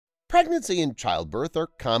Pregnancy and childbirth are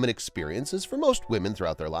common experiences for most women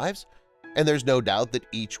throughout their lives, and there's no doubt that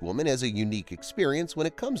each woman has a unique experience when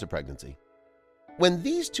it comes to pregnancy. When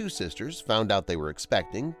these two sisters found out they were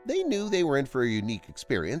expecting, they knew they were in for a unique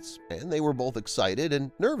experience, and they were both excited and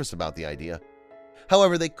nervous about the idea.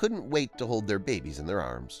 However, they couldn't wait to hold their babies in their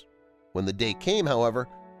arms. When the day came, however,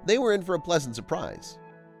 they were in for a pleasant surprise.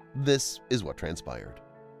 This is what transpired.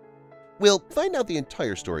 We'll find out the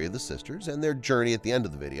entire story of the sisters and their journey at the end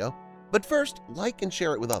of the video, but first, like and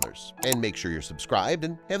share it with others, and make sure you're subscribed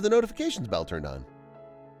and have the notifications bell turned on.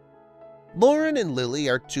 Lauren and Lily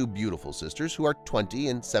are two beautiful sisters who are 20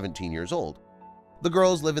 and 17 years old. The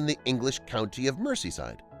girls live in the English county of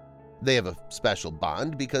Merseyside. They have a special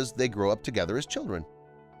bond because they grow up together as children.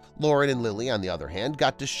 Lauren and Lily, on the other hand,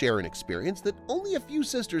 got to share an experience that only a few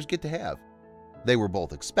sisters get to have. They were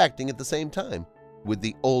both expecting at the same time, with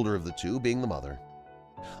the older of the two being the mother.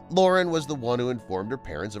 Lauren was the one who informed her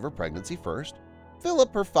parents of her pregnancy first.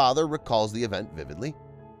 Philip, her father, recalls the event vividly.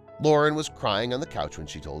 Lauren was crying on the couch when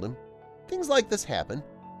she told him. Things like this happen.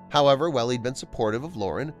 However, while he'd been supportive of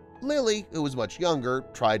Lauren, Lily, who was much younger,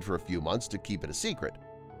 tried for a few months to keep it a secret,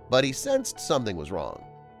 but he sensed something was wrong.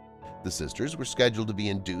 The sisters were scheduled to be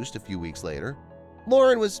induced a few weeks later.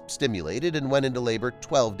 Lauren was stimulated and went into labor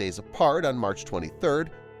 12 days apart on March 23rd,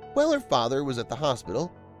 while her father was at the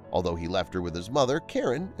hospital, although he left her with his mother,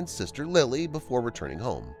 Karen, and sister Lily before returning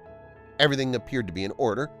home. Everything appeared to be in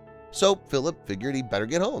order, so Philip figured he'd better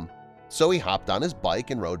get home. So he hopped on his bike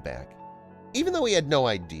and rode back. Even though he had no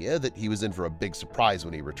idea that he was in for a big surprise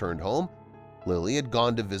when he returned home, Lily had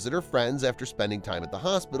gone to visit her friends after spending time at the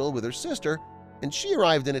hospital with her sister, and she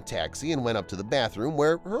arrived in a taxi and went up to the bathroom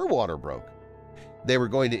where her water broke. They were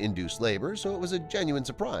going to induce labor, so it was a genuine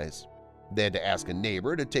surprise. They had to ask a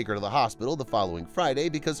neighbor to take her to the hospital the following Friday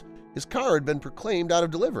because his car had been proclaimed out of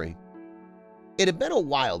delivery. It had been a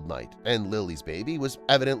wild night, and Lily's baby was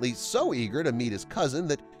evidently so eager to meet his cousin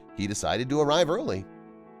that he decided to arrive early.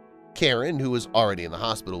 Karen, who was already in the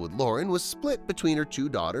hospital with Lauren, was split between her two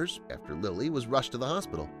daughters after Lily was rushed to the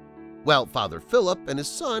hospital, while Father Philip and his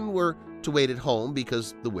son were to wait at home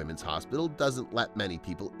because the women's hospital doesn't let many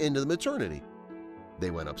people into the maternity.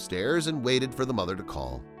 They went upstairs and waited for the mother to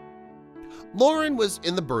call. Lauren was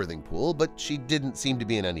in the birthing pool, but she didn't seem to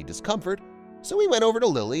be in any discomfort, so we went over to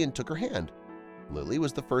Lily and took her hand. Lily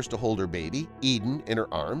was the first to hold her baby, Eden, in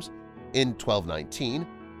her arms in 1219,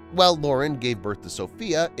 while Lauren gave birth to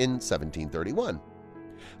Sophia in 1731.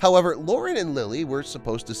 However, Lauren and Lily were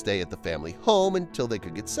supposed to stay at the family home until they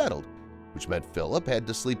could get settled, which meant Philip had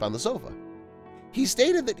to sleep on the sofa. He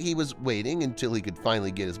stated that he was waiting until he could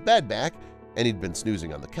finally get his bed back and he'd been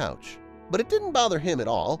snoozing on the couch, but it didn't bother him at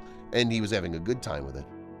all and he was having a good time with it.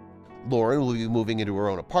 Lauren will be moving into her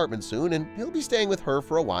own apartment soon and he'll be staying with her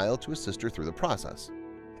for a while to assist her through the process.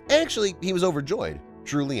 Actually, he was overjoyed,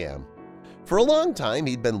 truly am. For a long time,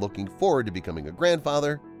 he'd been looking forward to becoming a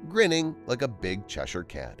grandfather, grinning like a big Cheshire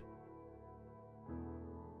cat.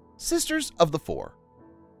 Sisters of the Four.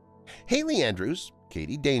 Haley Andrews,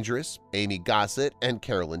 Katie Dangerous, Amy Gossett, and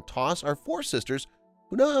Carolyn Toss are four sisters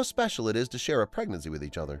who know how special it is to share a pregnancy with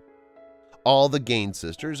each other. All the Gaines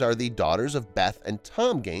sisters are the daughters of Beth and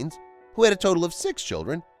Tom Gaines, who had a total of 6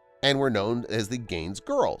 children and were known as the Gaines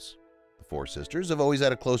girls. The four sisters have always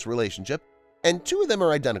had a close relationship, and 2 of them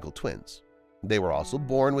are identical twins. They were also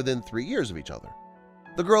born within 3 years of each other.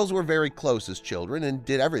 The girls were very close as children and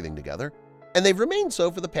did everything together, and they've remained so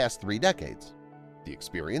for the past 3 decades. The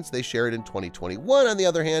experience they shared in 2021, on the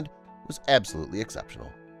other hand, was absolutely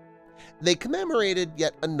exceptional. They commemorated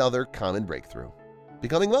yet another common breakthrough,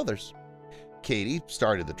 becoming mothers. Katie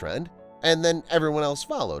started the trend, and then everyone else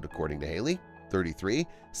followed, according to Haley, 33,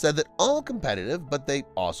 said that all competitive, but they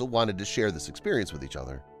also wanted to share this experience with each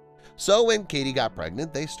other. So when Katie got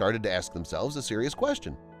pregnant, they started to ask themselves a serious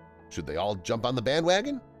question. Should they all jump on the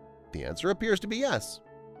bandwagon? The answer appears to be yes.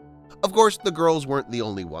 Of course, the girls weren't the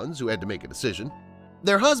only ones who had to make a decision.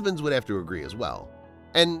 Their husbands would have to agree as well.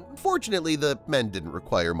 And fortunately, the men didn't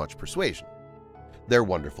require much persuasion. Their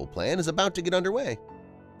wonderful plan is about to get underway.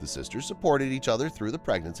 The sisters supported each other through the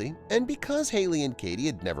pregnancy, and because Haley and Katie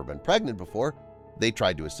had never been pregnant before, they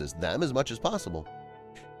tried to assist them as much as possible.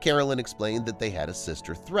 Carolyn explained that they had a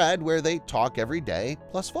sister thread where they talk every day,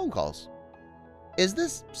 plus phone calls. Is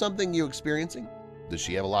this something you're experiencing? Does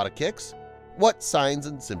she have a lot of kicks? What signs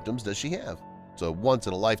and symptoms does she have? It's a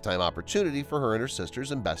once-in-a-lifetime opportunity for her and her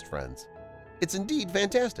sisters and best friends. It's indeed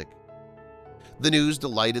fantastic. The news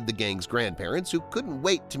delighted the gang's grandparents, who couldn't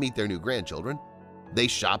wait to meet their new grandchildren. They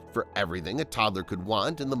shopped for everything a toddler could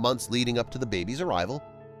want in the months leading up to the baby's arrival,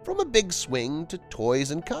 from a big swing to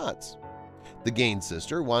toys and cots. The Gaines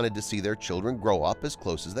sister wanted to see their children grow up as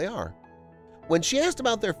close as they are. When she asked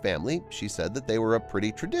about their family, she said that they were a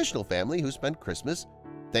pretty traditional family who spent Christmas,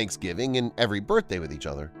 Thanksgiving, and every birthday with each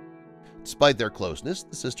other. Despite their closeness,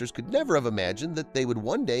 the sisters could never have imagined that they would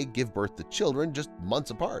one day give birth to children just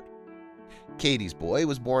months apart. Katie's boy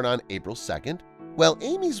was born on April 2nd, while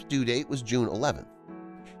Amy's due date was June 11th.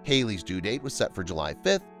 Haley's due date was set for July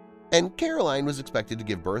 5th, and Caroline was expected to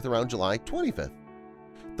give birth around July 25th.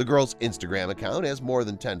 The girl's Instagram account has more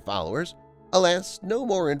than 10 followers. Alas, no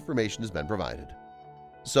more information has been provided.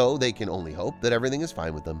 So they can only hope that everything is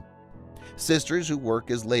fine with them. Sisters who work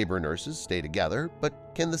as labor nurses stay together,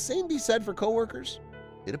 but can the same be said for coworkers?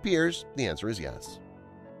 It appears the answer is yes.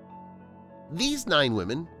 These 9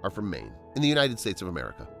 women are from Maine, in the United States of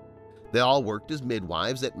America. They all worked as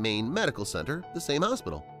midwives at Maine Medical Center, the same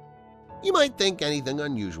hospital. You might think anything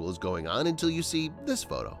unusual is going on until you see this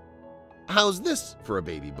photo. "How's this for a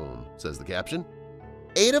baby boom?" says the caption.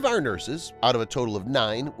 8 of our nurses, out of a total of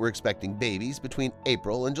 9, were expecting babies between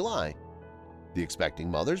April and July. The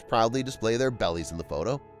expecting mothers proudly display their bellies in the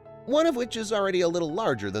photo, one of which is already a little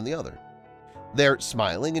larger than the other. They're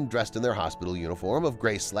smiling and dressed in their hospital uniform of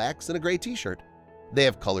gray slacks and a gray t-shirt. They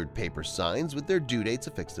have colored paper signs with their due dates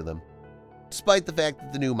affixed to them. Despite the fact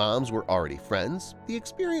that the new moms were already friends, the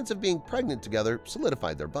experience of being pregnant together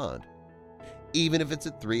solidified their bond. Even if it's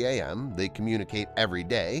at 3 a.m., they communicate every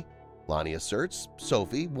day. Lonnie asserts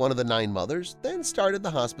Sophie, one of the 9 mothers, then started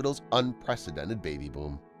the hospital's unprecedented baby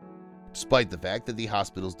boom. Despite the fact that the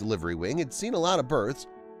hospital's delivery wing had seen a lot of births,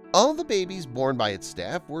 all the babies born by its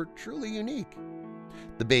staff were truly unique.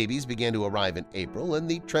 The babies began to arrive in April, and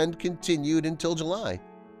the trend continued until July,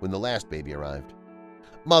 when the last baby arrived.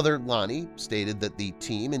 Mother Lonnie stated that the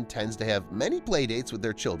team intends to have many playdates with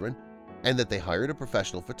their children and that they hired a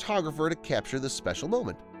professional photographer to capture this special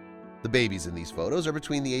moment. The babies in these photos are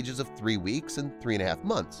between the ages of 3 weeks and 3.5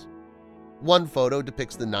 months. One photo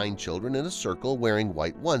depicts the 9 children in a circle wearing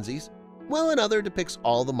white onesies, while another depicts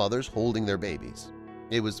all the mothers holding their babies.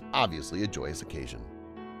 It was obviously a joyous occasion.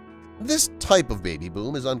 This type of baby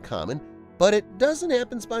boom is uncommon, but it doesn't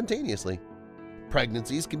happen spontaneously.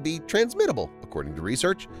 Pregnancies can be transmittable, according to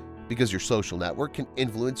research, because your social network can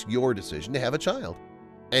influence your decision to have a child.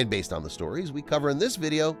 And based on the stories we cover in this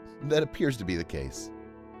video, that appears to be the case.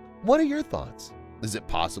 What are your thoughts? Is it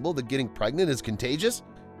possible that getting pregnant is contagious?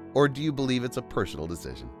 Or do you believe it's a personal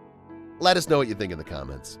decision? Let us know what you think in the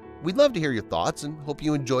comments. We'd love to hear your thoughts and hope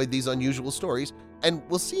you enjoyed these unusual stories, and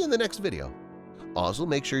we'll see you in the next video. Also,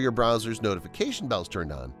 make sure your browser's notification bell's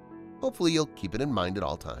turned on. Hopefully you'll keep it in mind at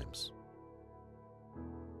all times.